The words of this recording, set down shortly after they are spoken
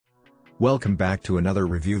Welcome back to another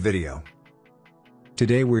review video.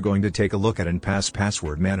 Today we're going to take a look at Enpass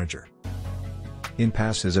Password Manager.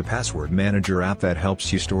 Enpass is a password manager app that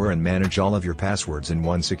helps you store and manage all of your passwords in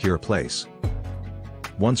one secure place.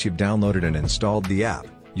 Once you've downloaded and installed the app,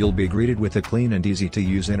 you'll be greeted with a clean and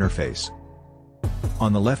easy-to-use interface.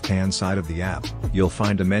 On the left-hand side of the app, you'll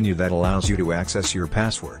find a menu that allows you to access your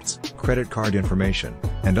passwords, credit card information,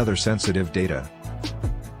 and other sensitive data.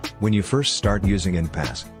 When you first start using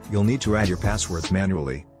Enpass, you'll need to add your passwords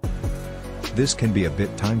manually. This can be a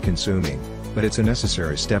bit time-consuming, but it's a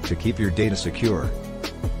necessary step to keep your data secure.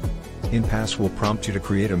 Enpass will prompt you to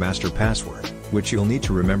create a master password, which you'll need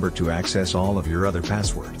to remember to access all of your other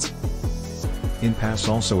passwords. Enpass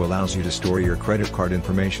also allows you to store your credit card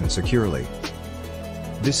information securely.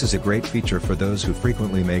 This is a great feature for those who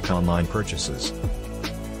frequently make online purchases.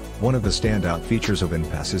 One of the standout features of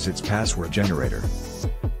Enpass is its password generator.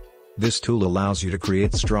 This tool allows you to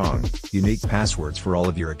create strong, unique passwords for all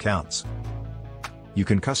of your accounts. You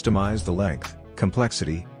can customize the length,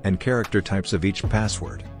 complexity, and character types of each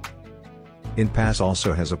password. Enpass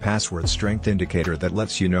also has a password strength indicator that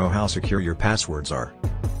lets you know how secure your passwords are.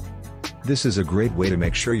 This is a great way to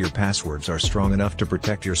make sure your passwords are strong enough to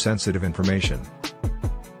protect your sensitive information.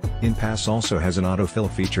 Enpass also has an autofill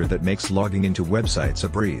feature that makes logging into websites a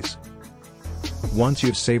breeze. Once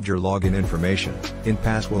you've saved your login information,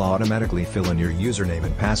 Enpass will automatically fill in your username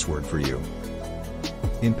and password for you.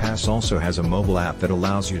 Enpass also has a mobile app that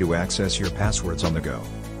allows you to access your passwords on the go.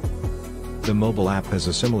 The mobile app has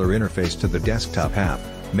a similar interface to the desktop app,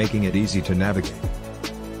 making it easy to navigate.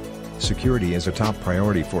 Security is a top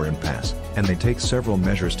priority for Enpass, and they take several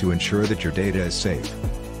measures to ensure that your data is safe.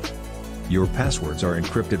 Your passwords are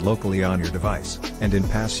encrypted locally on your device, and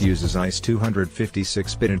Enpass uses ICE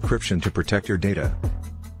 256-bit encryption to protect your data.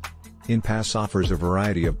 Enpass offers a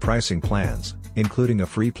variety of pricing plans, including a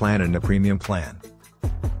free plan and a premium plan.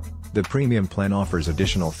 The premium plan offers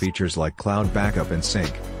additional features like cloud backup and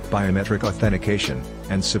sync, biometric authentication,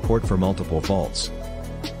 and support for multiple vaults.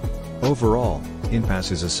 Overall,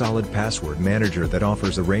 Enpass is a solid password manager that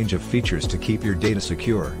offers a range of features to keep your data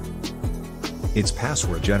secure. Its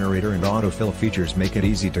password generator and autofill features make it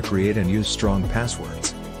easy to create and use strong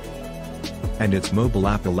passwords. And its mobile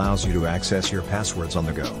app allows you to access your passwords on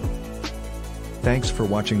the go. Thanks for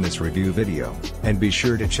watching this review video, and be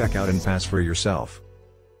sure to check out Enpass for yourself.